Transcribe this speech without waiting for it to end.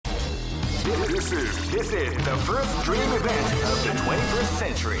This is the first dream event of the 21st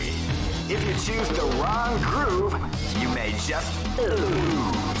century. If you choose the wrong groove, you may just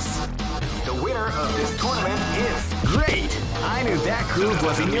lose. The winner of this tournament is great. I knew that groove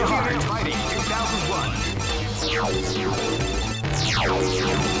was in your heart. Fighting 2001.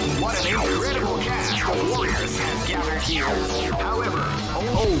 What an incredible cast of warriors has gathered here. However,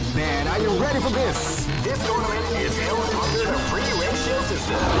 oh man, are you ready for this? This tournament is held under the free ratio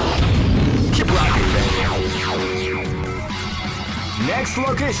system. Keep rocking, baby. Next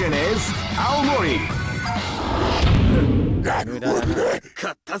location is Aomori.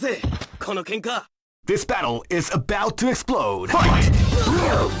 This battle is about to explode. Fight!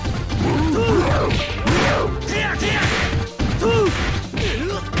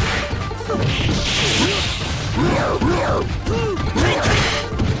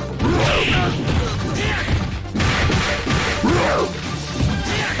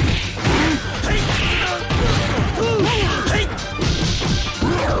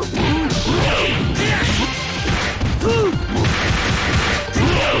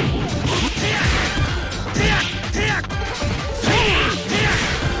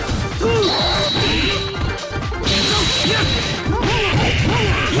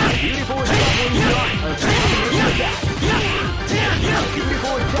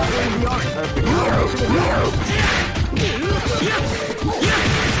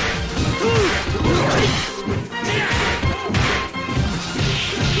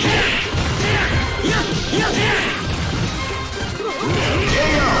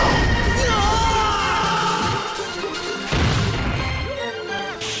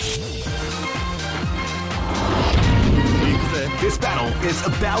 This battle is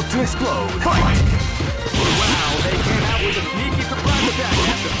about to explode. Fight! Wow, they came out with a sneaky surprise attack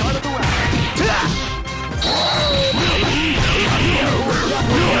at the start of the round.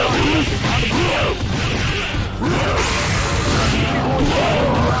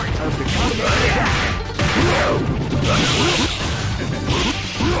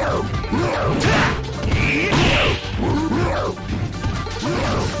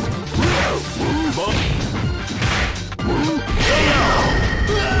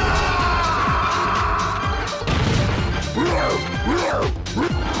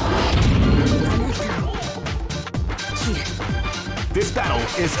 This battle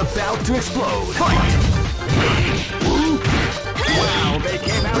is about to explode. Fight! Wow, they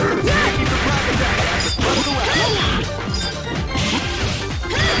came out with a sneaky surprise attack at the start of the round.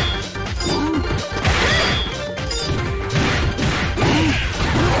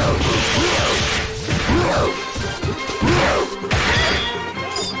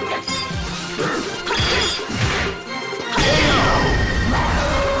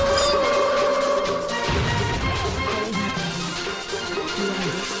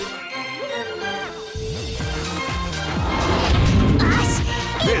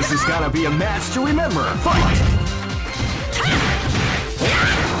 This is gonna be a match to remember. Fight!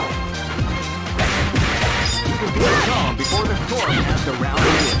 You can be calm before the storm as the round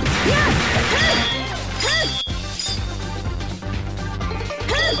begins.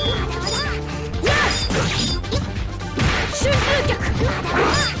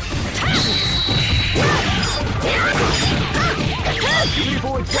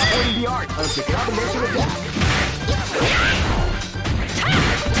 Beautiful example in the art of the combination attack.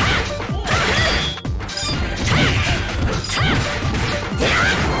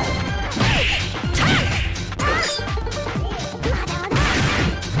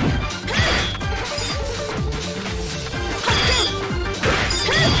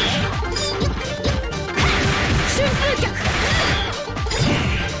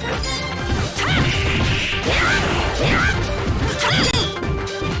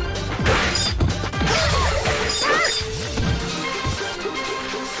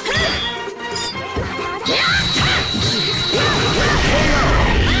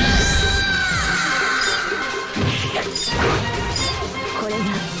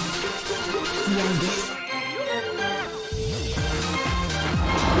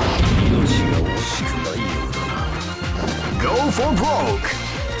 Go for broke!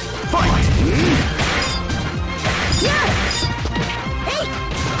 Fight!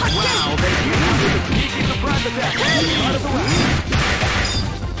 Wow, they came out with a sneaky surprise attack at the start of the round.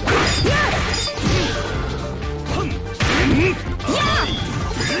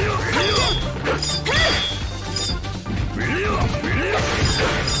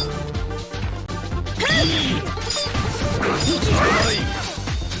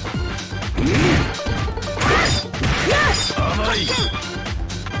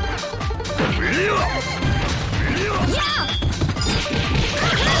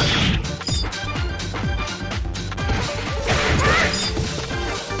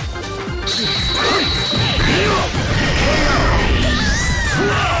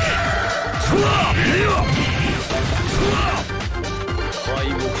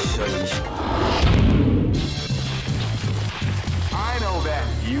 I know that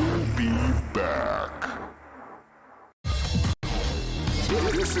you'll be back.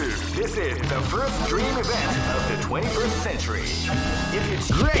 This is the first dream event of the 21st century. If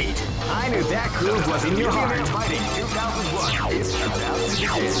it's great, I knew that groove was in your heart. Fighting 2001 is about to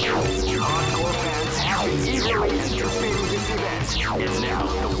begin. Hardcore fans have been eagerly anticipating this event, and now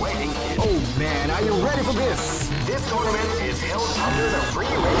the waiting is... Oh man, are you ready for this? This tournament is held under the free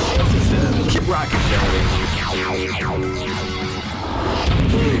ratio system. Keep rocking,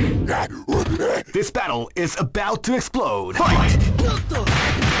 This battle is about to explode. Fight!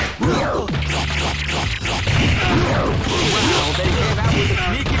 Wow, they came out with a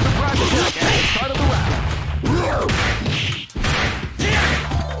sneaky surprise attack at the start of the round.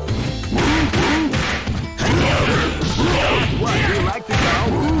 What, you like to go?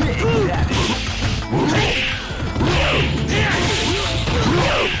 Big damage.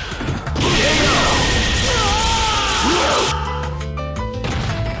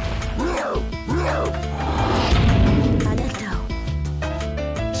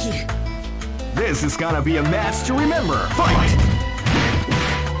 This is gonna be a match to remember. Fight!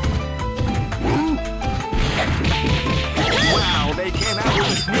 Wow, they came out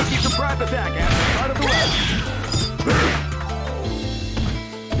with a sneaky surprise attack at the start of the round.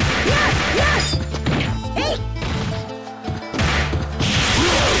 Yes! Hey!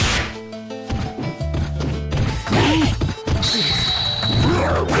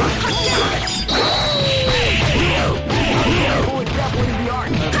 Oh, it's definitely the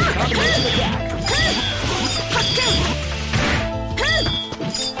art of the combination attack.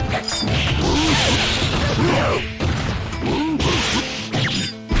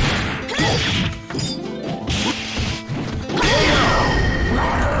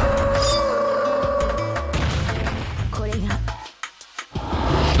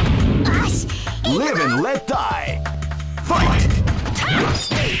 Live and let die. Fight!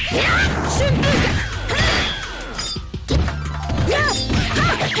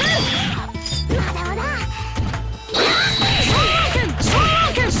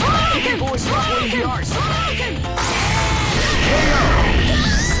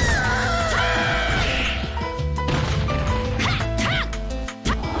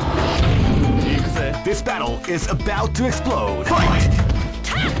 This battle is about to explode. Fight!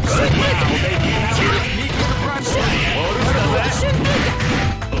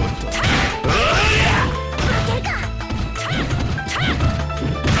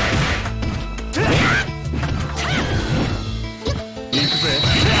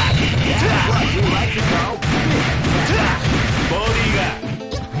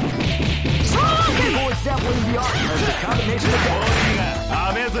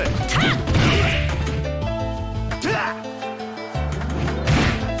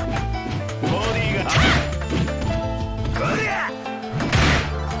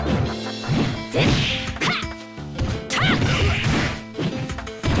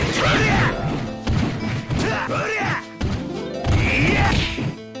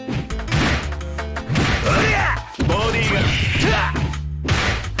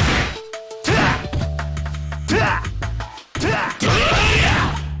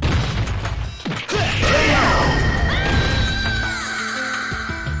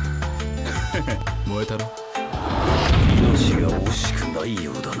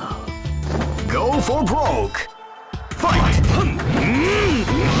 Go for broke! Fight!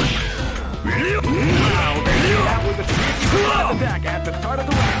 Wow, that was a sneaky attack at the start of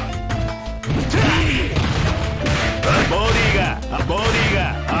the round.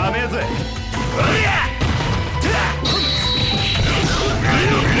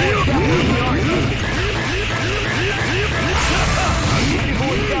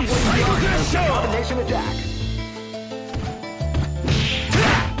 Combination attack.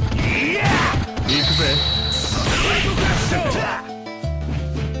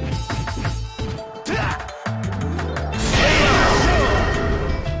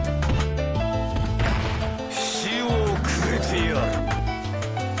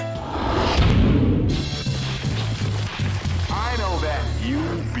 I know that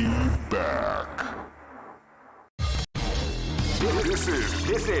you'll be back.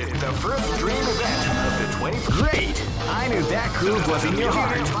 This is the first dream event of the 20th. Great! I knew that groove was in your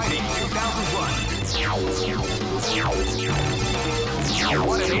heart. Fighting 2001.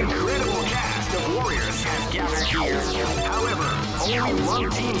 What an incredible cast of warriors has gathered here. However, only one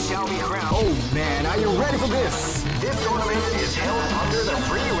team shall be crowned. Oh man, are you ready for this? This tournament is held under the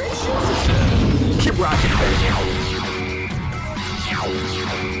free ratio system. Keep rocking.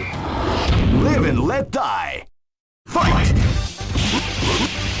 Live and let die. Fight!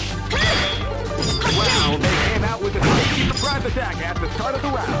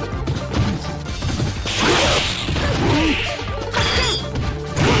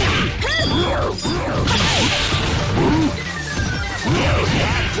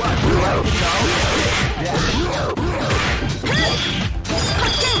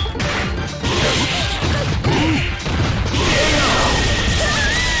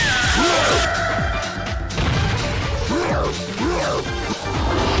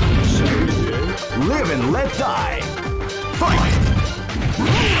 Live and let die. Fight!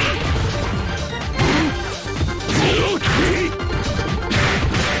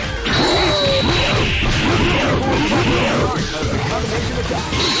 Combination attack.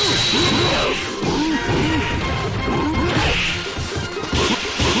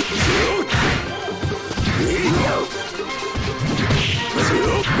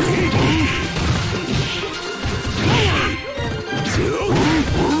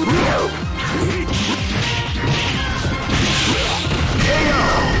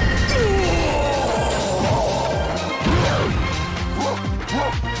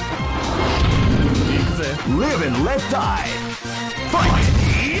 Live and let die. Fight!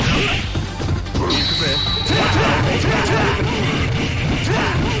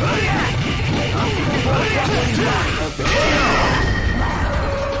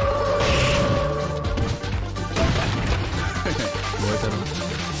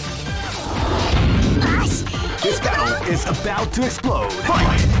 This battle is about to explode.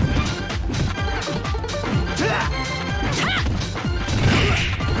 Fight!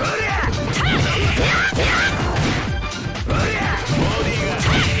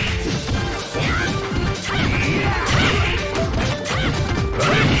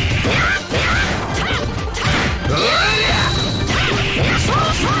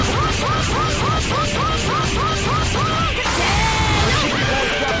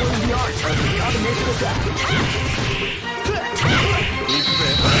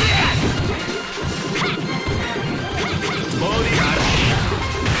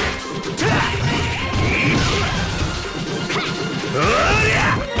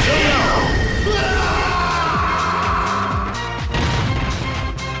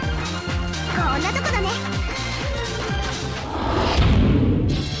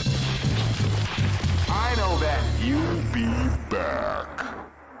 I know that you'll be back.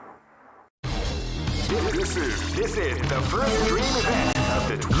 This is the first dream event of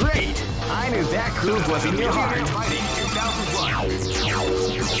the great. I knew that groove was in your heart. Fighting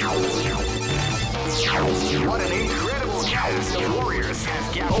 2001. What an incredible cast of warriors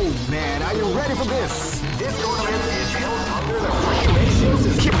has gathered. Oh man, are you ready for this? This tournament is held under the free ratio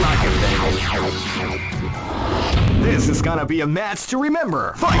system. Keep rocking, baby. This is gonna be a match to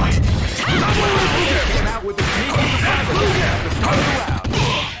remember. Fight! Came out with the sneak at the start of the round.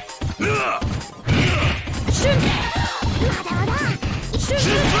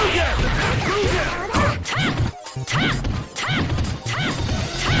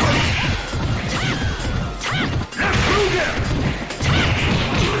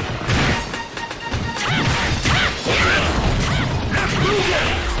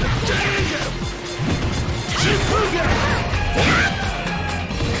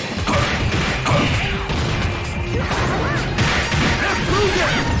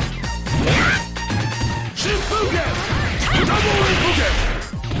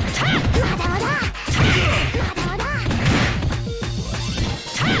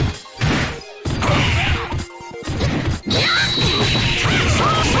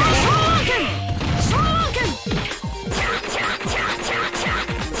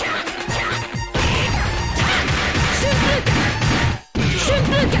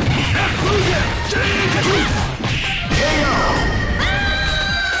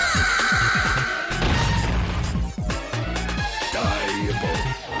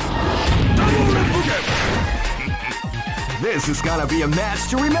 This is gonna be a match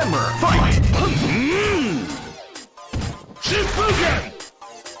to remember. Fight! Shifugen!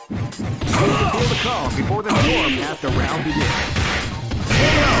 Feel the calm before the storm as the round begins.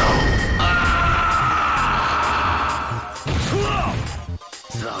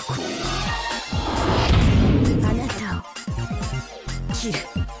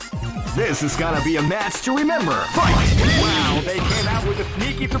 This is gonna be a match to remember. Fight! Wow, they came out with a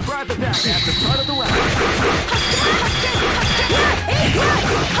sneaky surprise attack at the start of the round.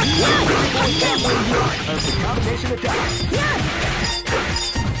 Of the combination attack.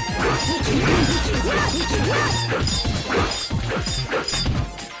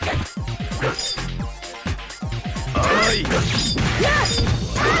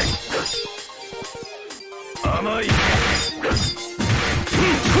 Amai!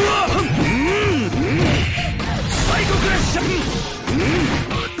 Psycho Crash!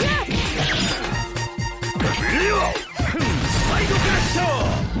 Psycho Crash!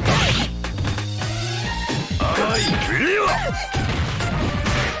 Amai!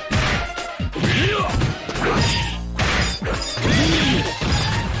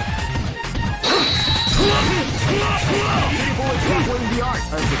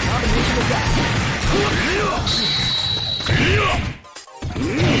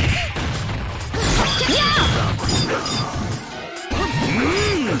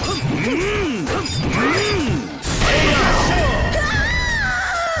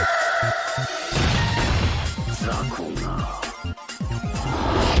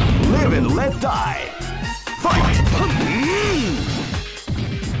 Live and let die. Fight!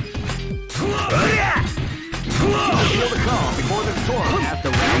 Feel the calm before the storm as the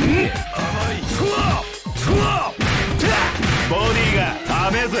round begins. ボディが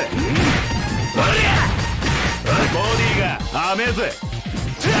雨ぜ。ボディが雨ぜ。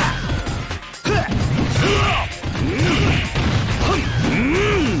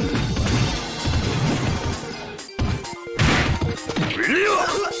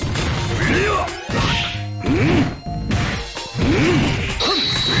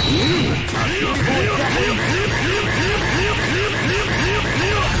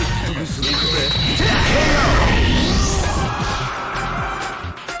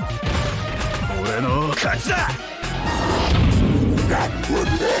俺の勝ちだ。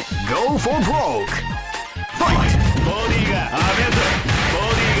Go for broke. Fight. ボディが雨ぜ。ボ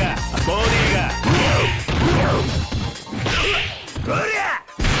ディがおりゃ。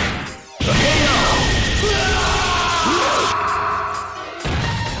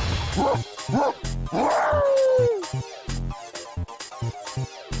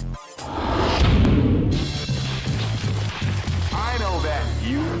I know that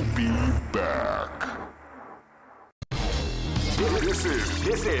you'll be back.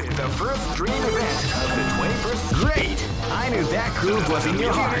 This is the first dream event of the 21st. Great! I knew that groove was in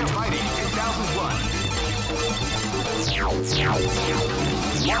your heart. Fighting 2001.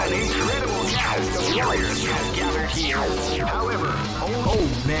 What an incredible cast of warriors has gathered here. However,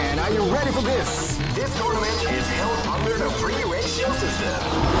 oh man, are you ready for this? This tournament is held under the free ratio system.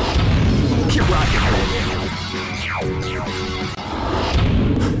 Keep rocking.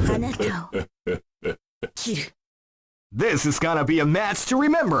 This is gonna be a match to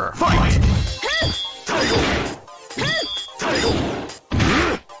remember. Fight!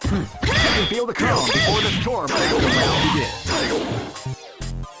 You can feel the calm before the storm as the round begins.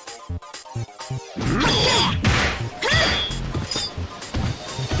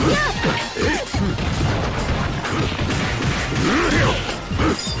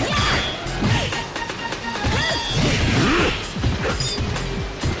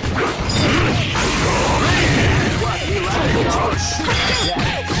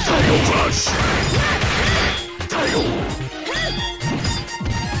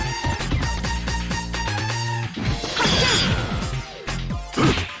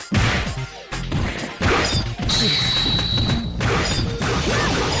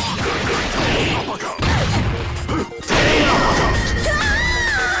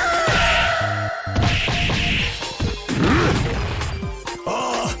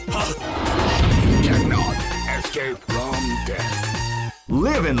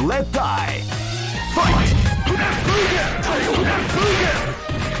 Live and let die. Fight!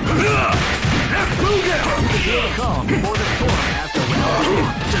 Feel calm before the storm after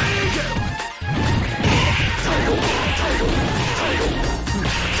round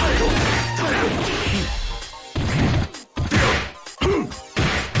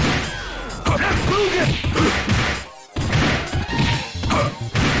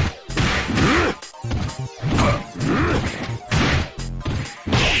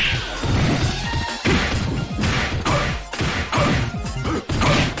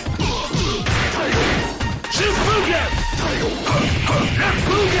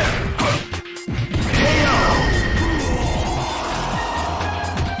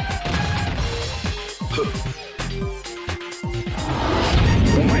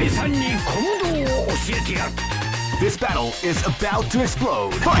This battle is about to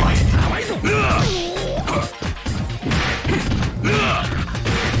explode. Fight!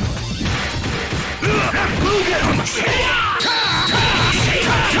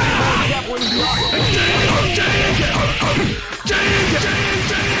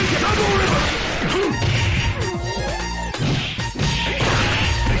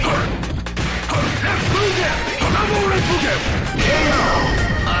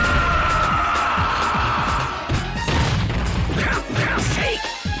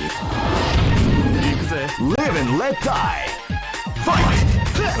 Live and let die. Fight!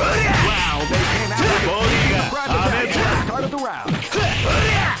 Wow, they came out of the start of the round.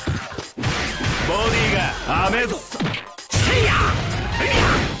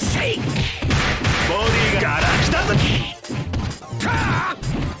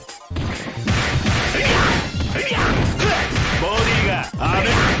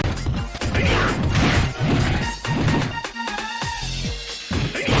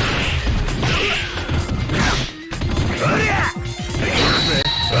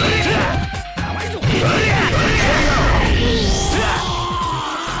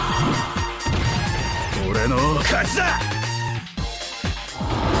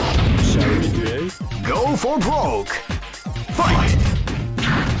 for broke. Fight!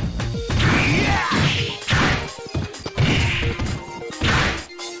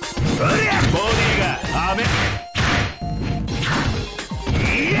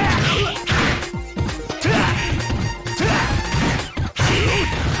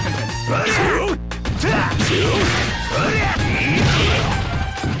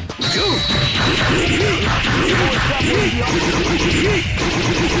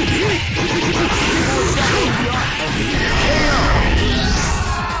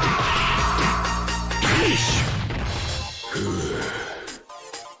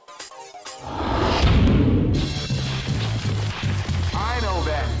 I know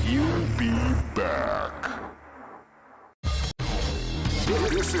that you'll be back.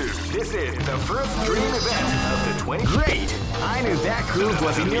 This is the first dream event of the 20. Great! I knew that groove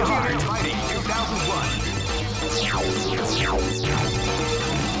was in your heart. Fighting 2001.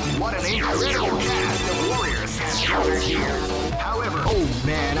 What an incredible cast of warriors has gathered here. However, oh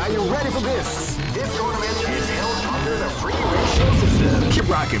man, are you ready for this? This tournament is held under the free ratio system. Keep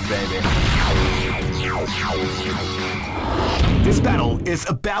rocking, baby. This battle is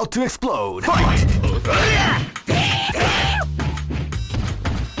about to explode. Fight!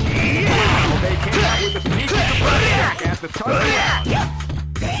 They came out with the sneaky surprise at the start of the round.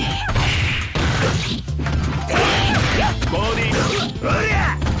 Body.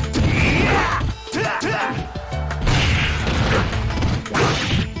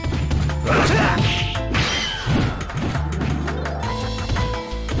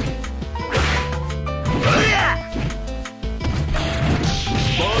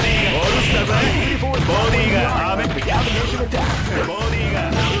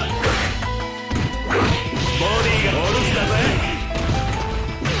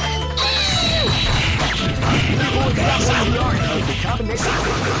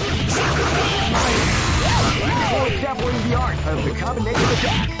 Dabbling the art of the combination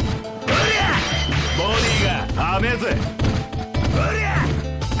attack.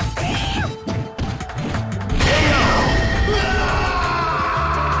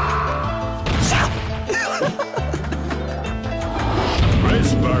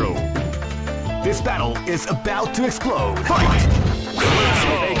 This battle is about to explode. Fight!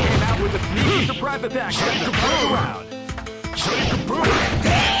 They came out with a sneaky surprise attack at the start of the round.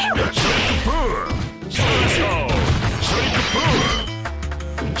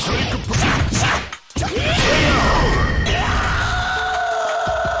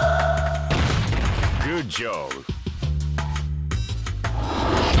 Good job.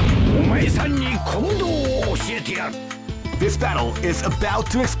 This battle is about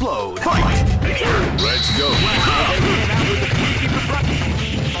to explode. Fight! Let's go.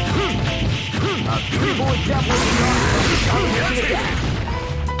 A three-point javelin attack.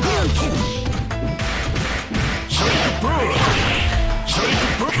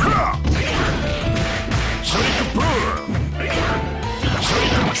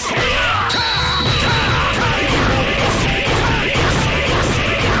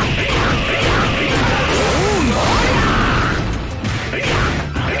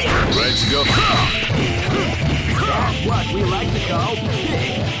 Let's go. That's what we like to call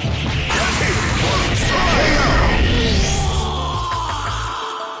big.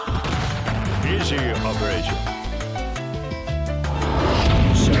 Easy operation.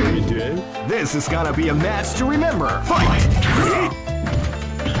 Shall we do? This is gonna be a match to remember. Fight!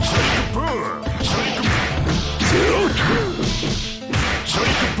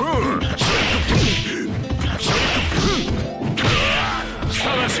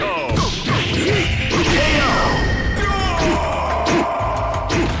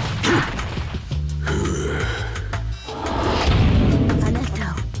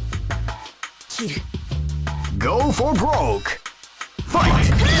 Go for broke.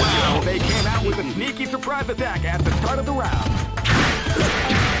 Fight! Wow, they came out with a sneaky surprise attack at the start of the round.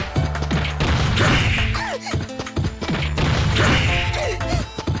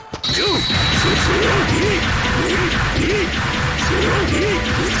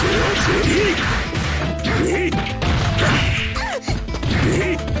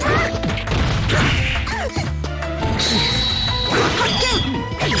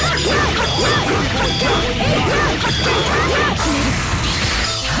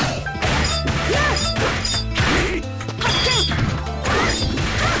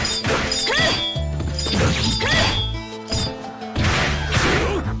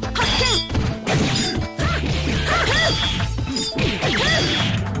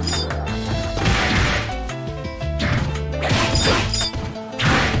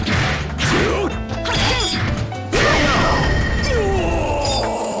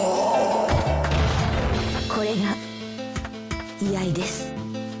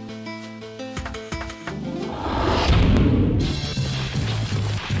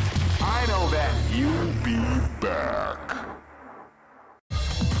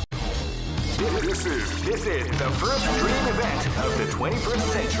 This is the first dream event of the 21st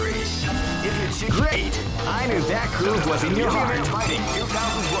century. If you choose... Great! I knew that groove was in your heart. Fighting 2001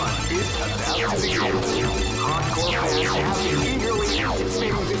 is about to begin. Hardcore fans have been eagerly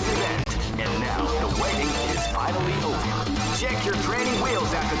anticipating this event. And now, the waiting is finally over. Check your training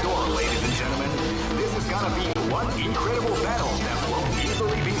wheels at the door, ladies and gentlemen. This is gonna be one incredible battle that won't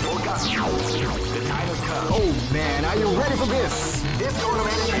easily be forgotten. The time has come. Oh man, are you ready for this? This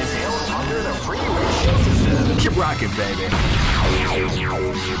tournament is held under the free ratio system. Keep rocking, baby.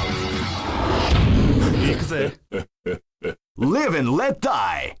 Live and let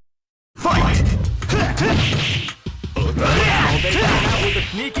die. Fight! They come out with a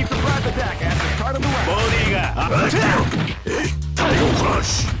sneaky surprise attack at the start of the round. Title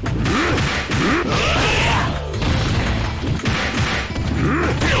Crush!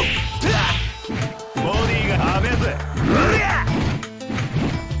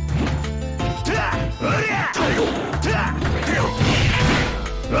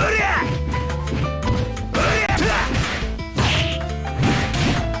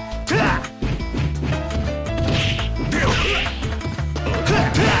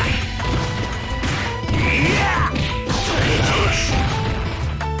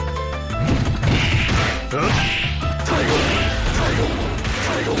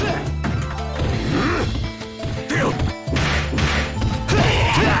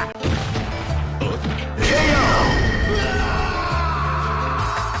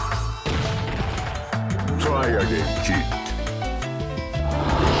 Try again, cheat.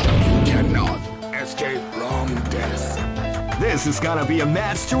 You cannot escape from death. This is gonna be a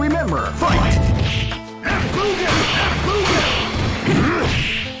match to remember. Fight!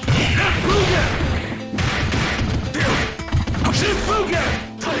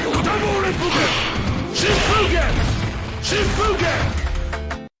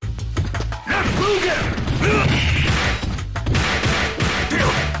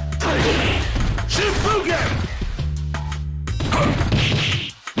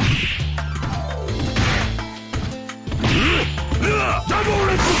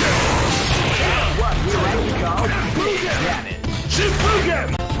 What we like to call big damage.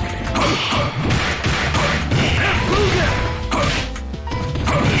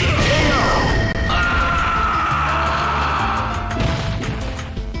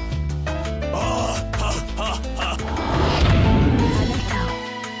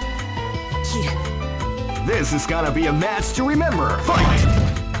 This is gonna be a match to remember. Fight!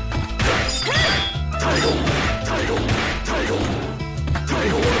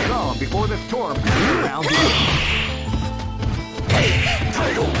 Calm before the storm comes around you.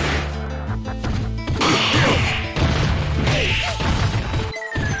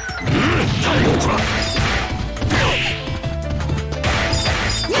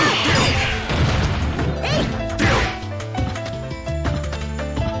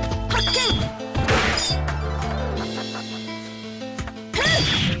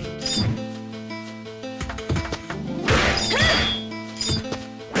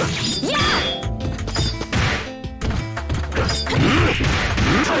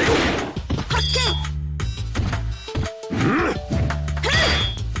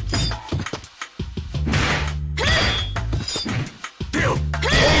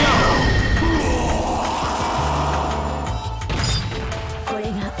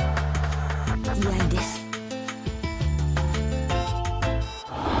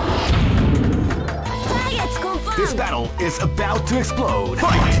 This battle is about to explode.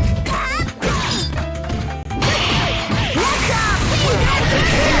 Fight!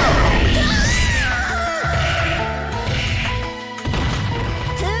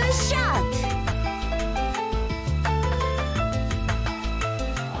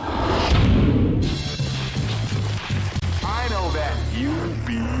 I know that you'll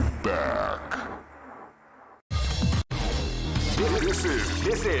be back.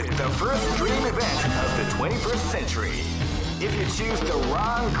 This is the first dream event of the 21st century. If you choose the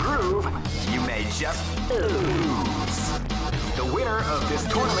wrong groove, you may just lose. The winner of this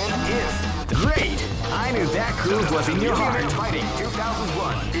tournament is... Great! I knew that groove was in your heart. Fighting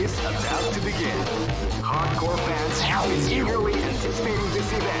 2001 is about to begin. Hardcore fans have been eagerly anticipating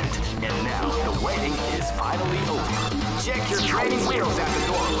this event. And now, the waiting is finally over. Check your training wheels at the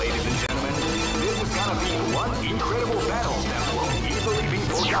door, ladies and gentlemen. This is gonna be one incredible battle that won't easily be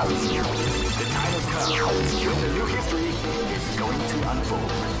forgotten. The time has come when the new history is going to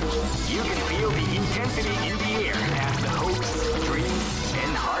unfold. You can feel the intensity in the air as the hopes, dreams,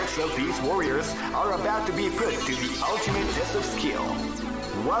 and hearts of these warriors are about to be put to the ultimate test of skill.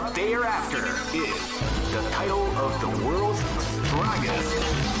 What they are after is the title of the world's strongest.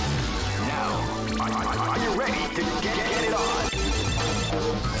 Now, Are you ready to get it on?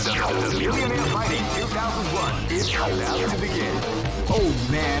 The Millionaire Fighting 2001 is about to begin. Oh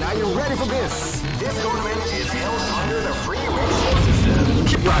man, are you ready for this? This tournament is held under the free ratio system.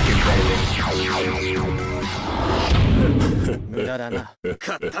 Keep rocking, baby. 無駄だな。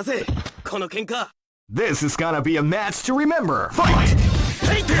勝ったぜ、この喧嘩。This is gonna be a match to remember. Fight!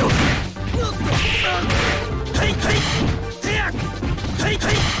 Hey, hey, hey, hey, hey,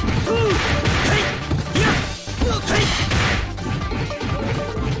 hey,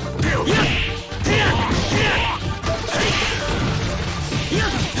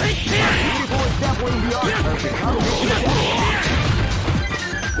 Beautiful is definitely the art of the combination attack.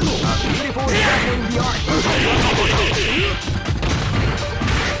 Beautiful is definitely the art of the combination attack.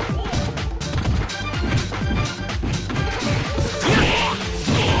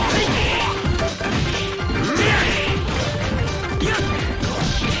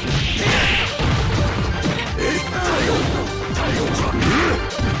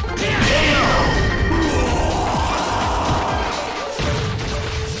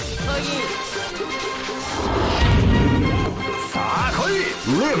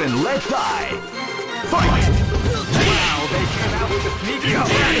 Live and let die. Fight! Wow, they came out with a sneaky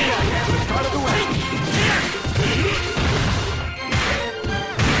attack at the start of the round.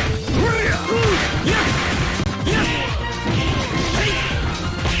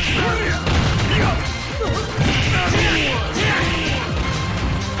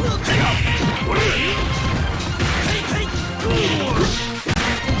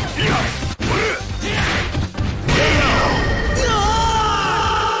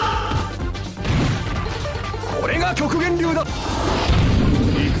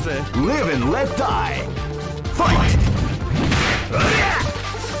 Live and let die. Fight!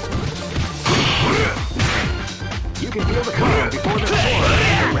 You can feel the calm before the storm.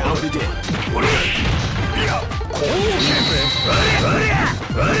 The round begins.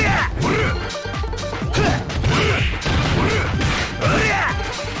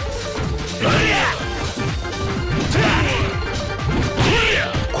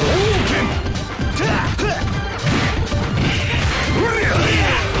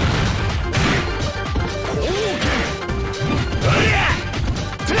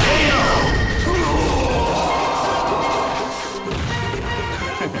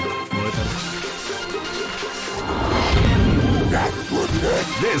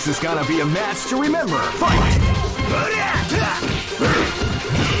 This is gonna be a match to remember. Fight!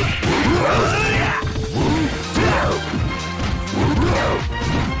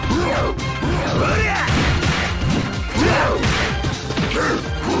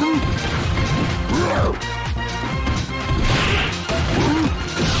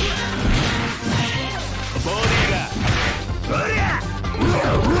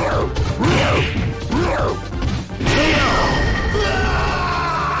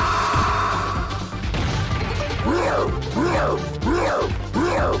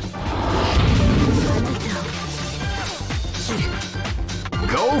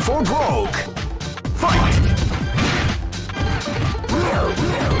 Go for broke! Fight!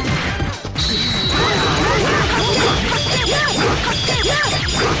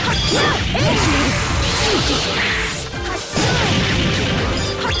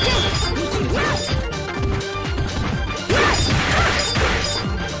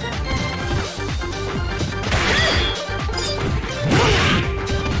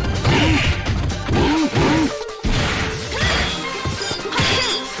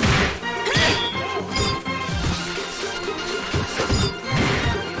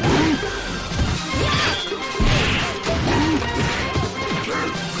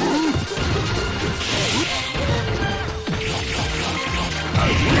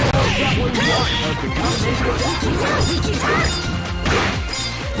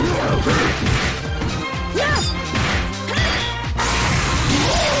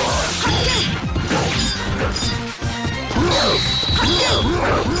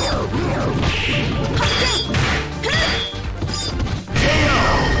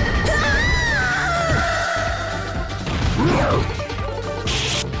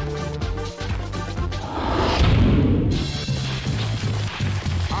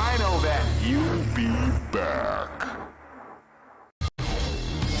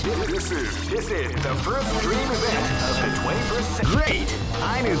 This is the first dream event of the 21st century. Great!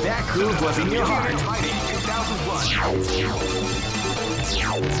 I knew that groove was in your heart. Fighting 2001.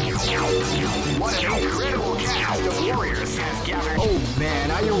 What an incredible cast of warriors has gathered. Oh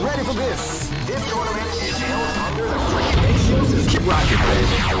man, are you ready for this? This tournament is held under the free ratio system. Keep rocking,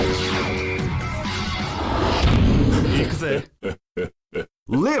 baby.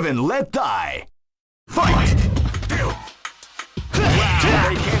 Live and let die. Fight! Wow,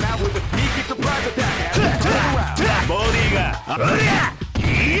 they came out with a sneaky surprise attack after the round.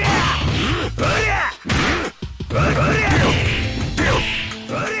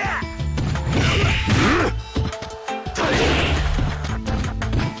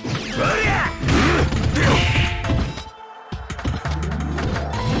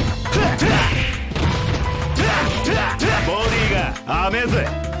 ボディが雨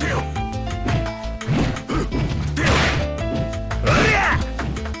ぜ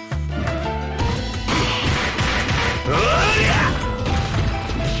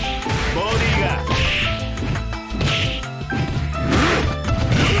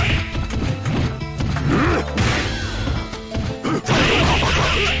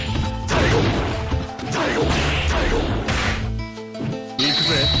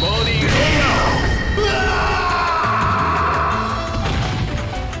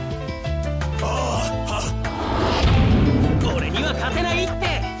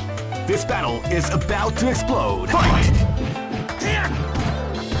This battle is about to explode. Fight!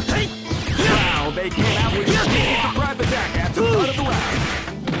 Wow, they came out with a sneaky surprise attack at the start of the round.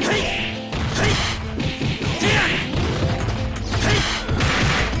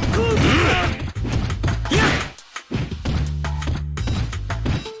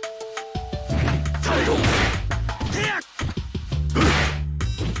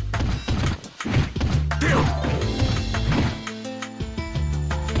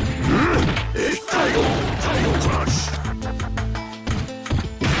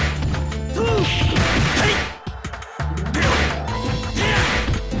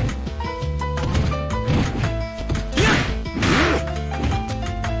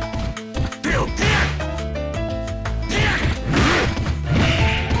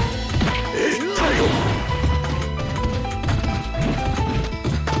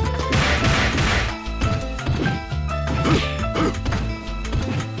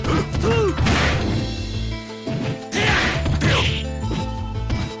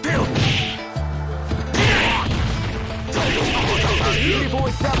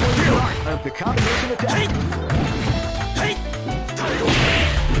 The combination attack.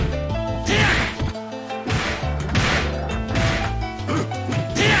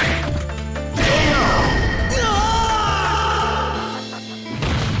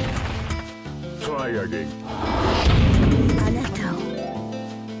 Try again.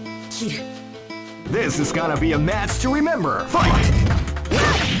 This is gonna be a match to remember. Fight!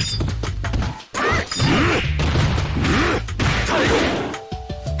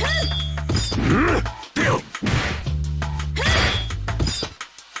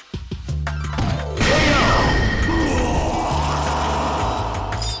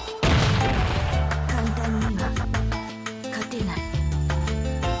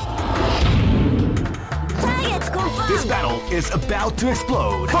 This battle is about to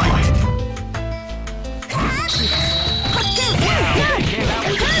explode. Fight! Wow, they came out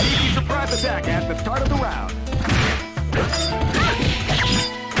with a sneaky surprise attack at the start of the round.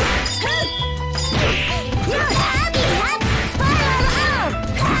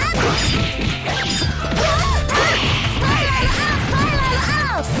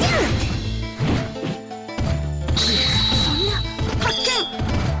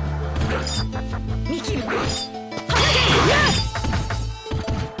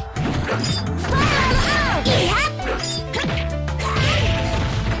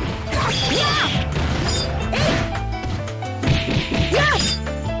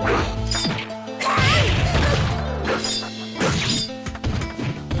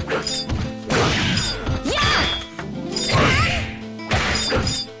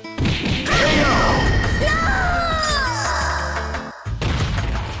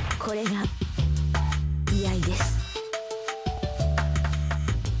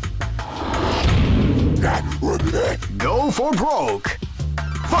 Go for broke!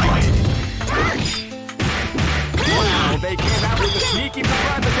 Fight! Wow, they came out with a sneaky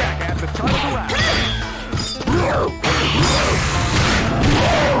surprise attack at the start of the round.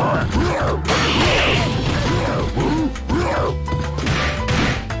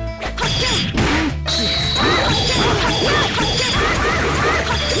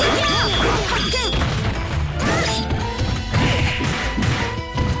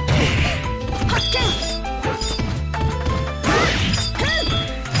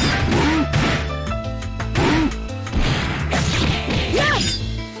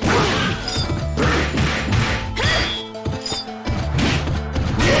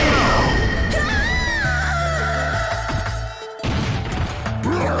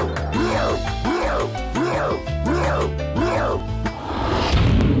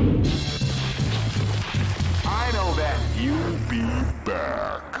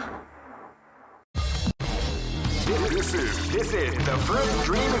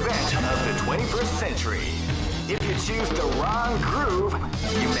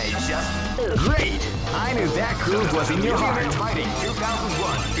 Great! I knew that groove was in your heart. Fighting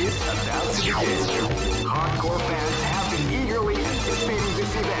 2001 is about to begin. Hardcore fans have been eagerly anticipating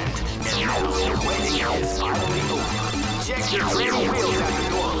this event, and now the waiting is finally over. Check your training wheels at the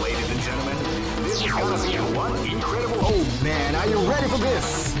door, ladies and gentlemen. This is gonna be one incredible... Oh man, are you ready for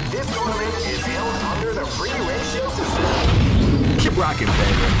this? This tournament is held under the free ratio system. Keep rocking,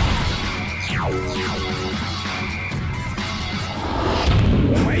 baby.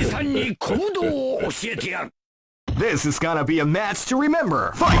 This is gonna be a match to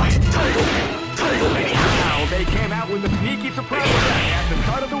remember. Fight! Now they came out with a sneaky surprise attack at the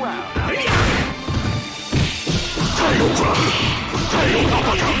start of the round. Title Crush!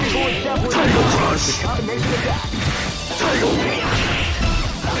 The combination attack. Title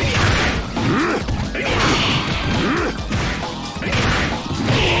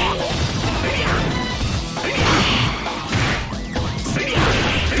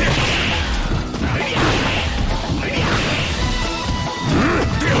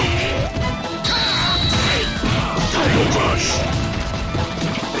Crush!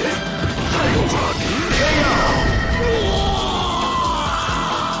 Title Crush! KO!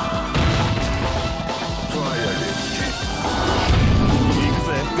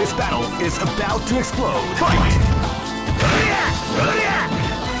 This battle is about to explode. Fight!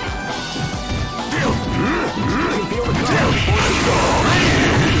 Feel the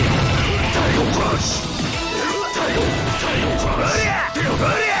Title Crush! Title Crush!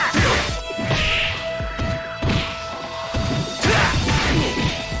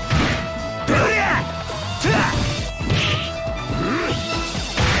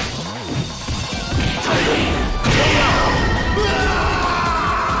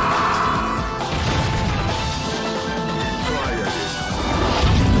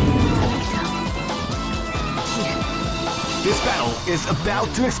 This battle is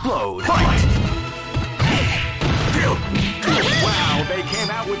about to explode. Fight! Wow, they came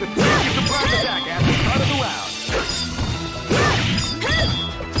out with a surprise attack at the start of the round.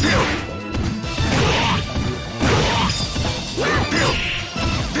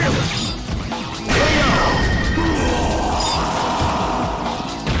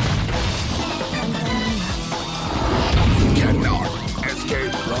 You cannot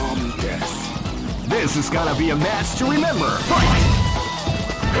escape from death. This is gonna be a match to remember. Fight!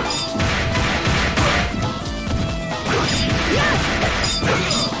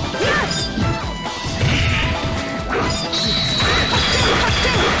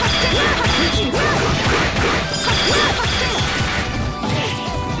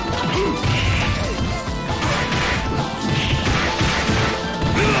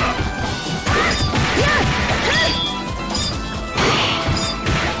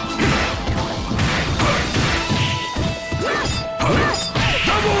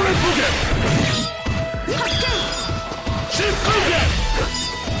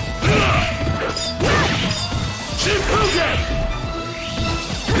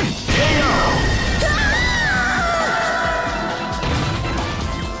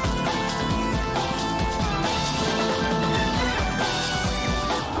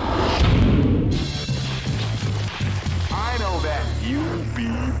 I know that you'll be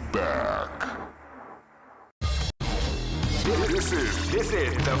back. This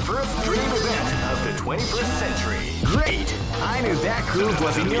is the first dream event of the 21st century. Great! I knew that groove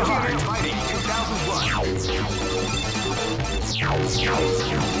was in your heart. Fighting 2001.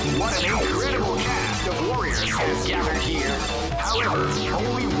 What an incredible cast of warriors has gathered here. However,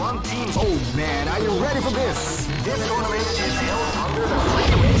 only one team. Oh man, are you ready for this? This tournament is held under the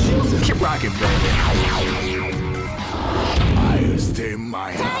free ratio system. Keep rocking, baby. I'll stay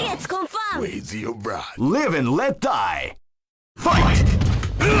my Targets confirmed. with your bride. Live and let die. Fight!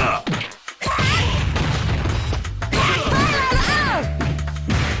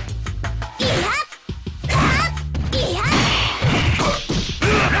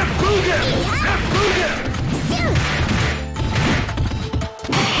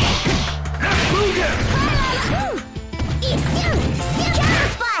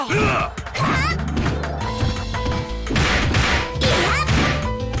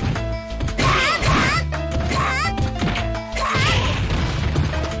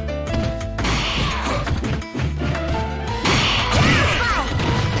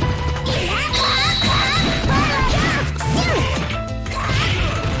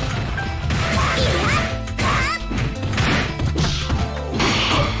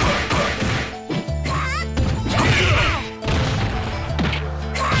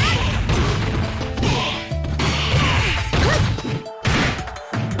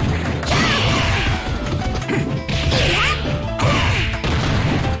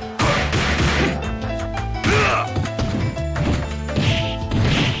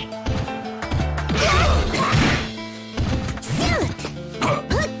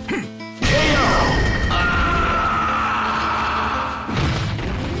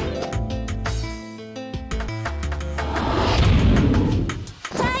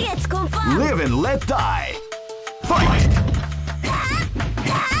 Live and let die. Fight!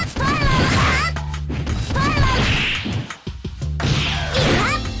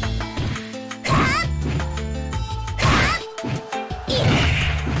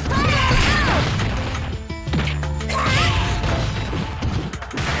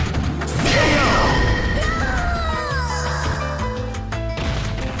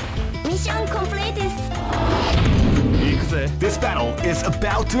 This battle is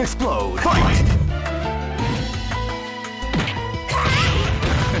about to explode. Fight!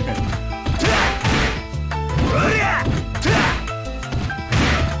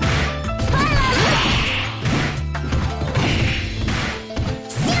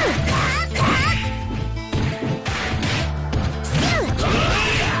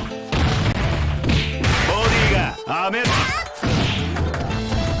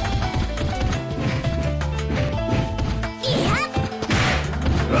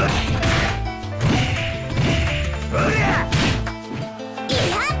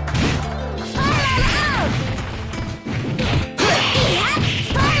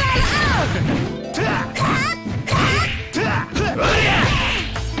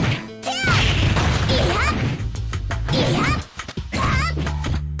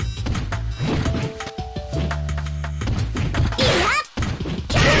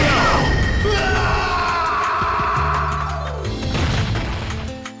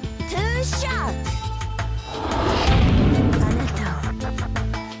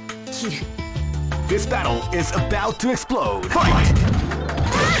 This battle is about to explode. Fight!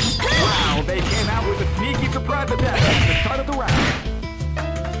 Wow, they came out with a sneaky surprise attack at the start of the round.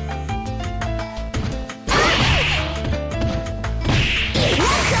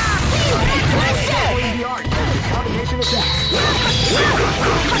 The art of the combination attack.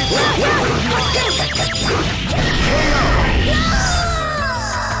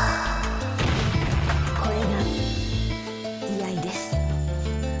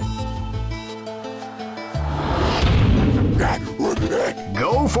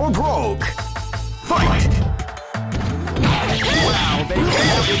 Go for broke! Fight! Wow, they came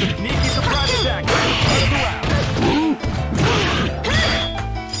out with a sneaky surprise attack at the start of the round.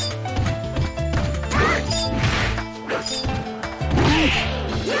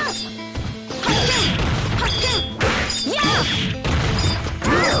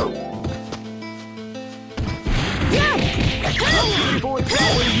 People are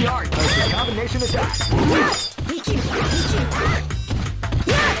following the art of the combination attack.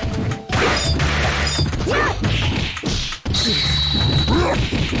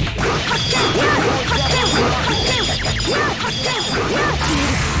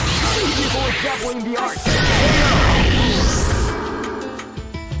 People are doubling the art.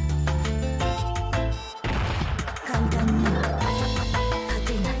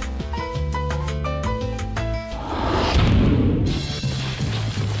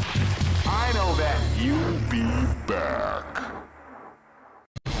 I know that you'll be back.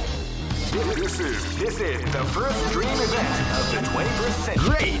 This is the first dream event of the 21st century.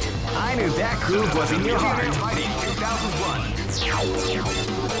 Great! I knew that groove was in your heart. Fighting 2001.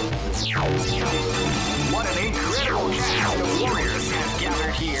 What an incredible cast of warriors has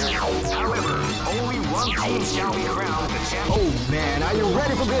gathered here. However, only one team shall be crowned the champion. Oh man, are you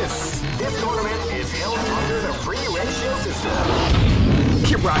ready for this? This tournament is held under the free ratio system.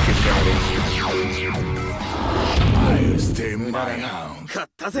 Keep rocking, baby. I'll stay my hound.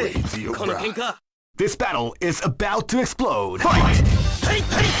 This battle is about to explode. Fight!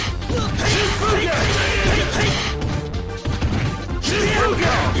 Before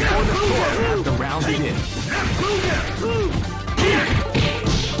the storm has the round begin.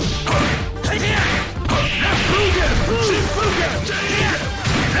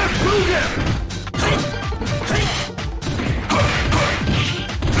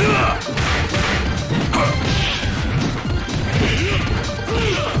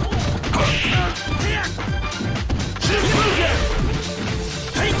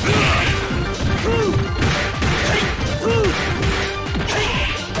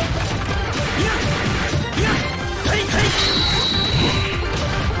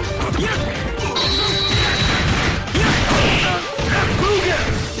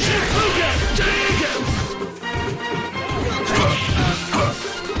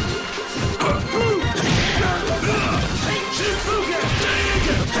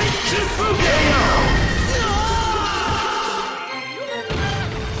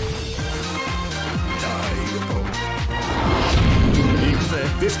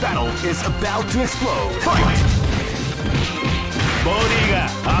 This battle is about to explode. Fight! Body ga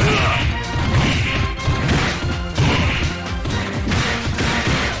aru.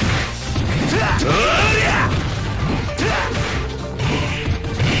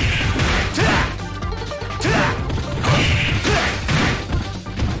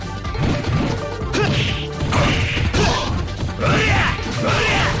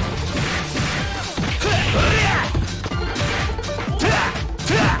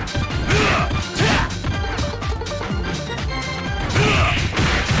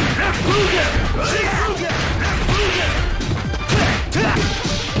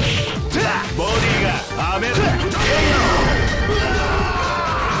 ボディが雨だ。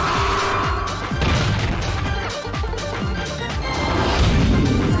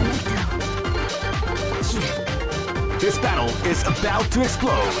This battle is about to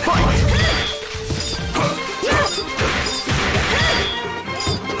explode. Fight!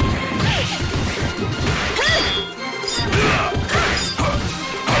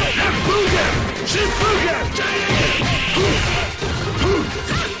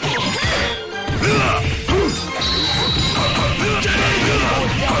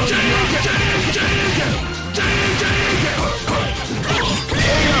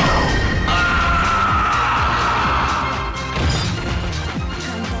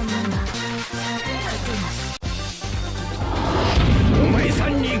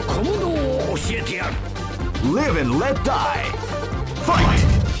 Live and let die. Fight!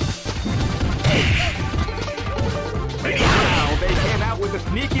 Now they came out with a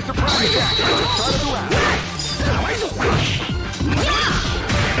sneaky surprise attack at the start of the round.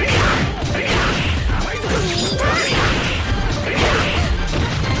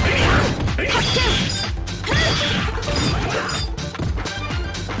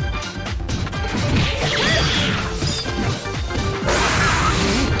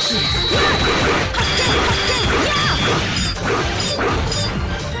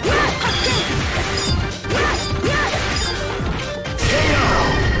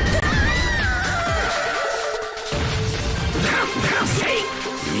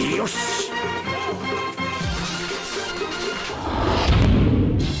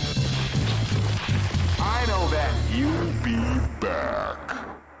 I know that you'll be back.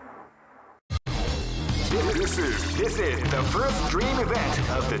 This is the first dream event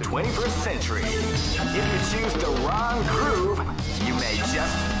of the 21st century. If you choose the wrong groove, you may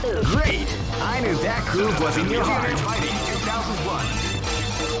just... Great! I knew that groove was in your heart. Fighting 2001.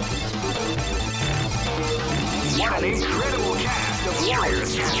 What an incredible cast of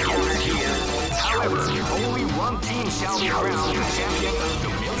warriors has gathered here. However, only one team shall be crowned the champion of the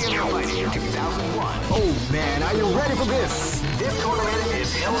Millionaire Fighting 2001. Oh man, are you ready for this? This tournament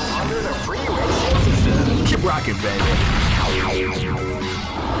is held under the free ratio system. Keep rocking, baby.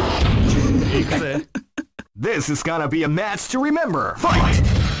 This is gonna be a match to remember. Fight!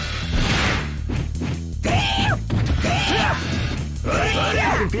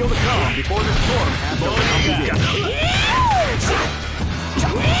 You can feel the calm before the storm has begun.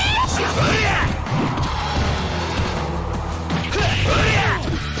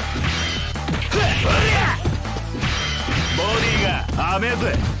 Body が雨ぜ。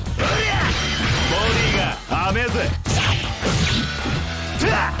ボディが雨ぜ。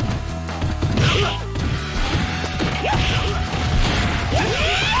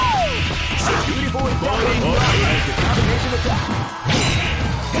Beautiful and body like the combination attack.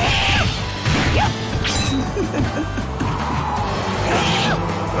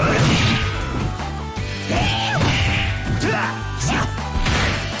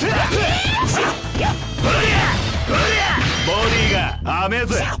 Body が雨ぜ。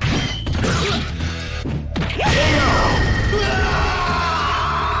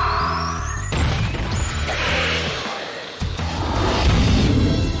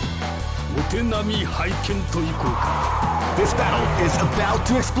お手並み拝見といこうか。This battle is about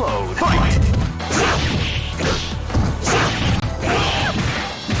to explode. Fight!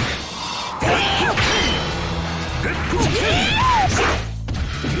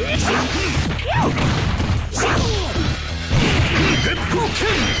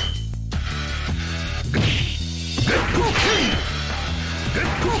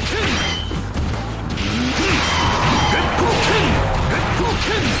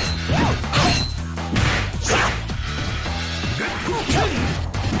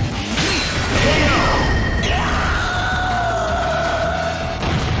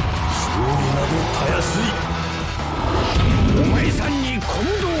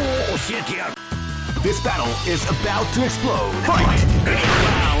 This battle is about to explode. Fight!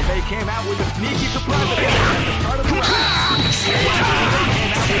 Wow, they came out with a sneaky surprise attack at the start of the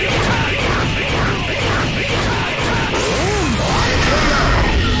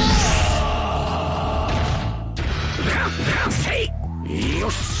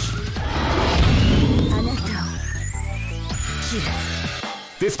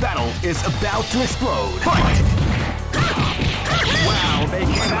This battle is about to explode. Fight! Wow, they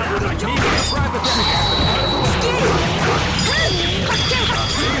came out with a sneaky surprise attack.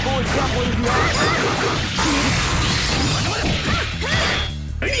 Beautiful and shuffle is the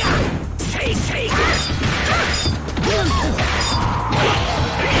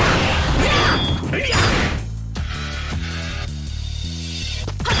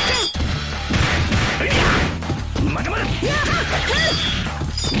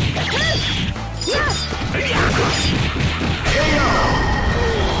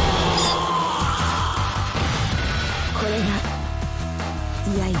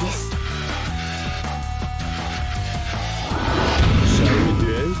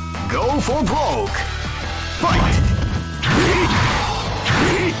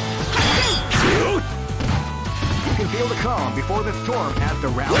calm before the storm as the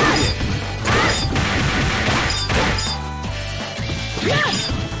round begins.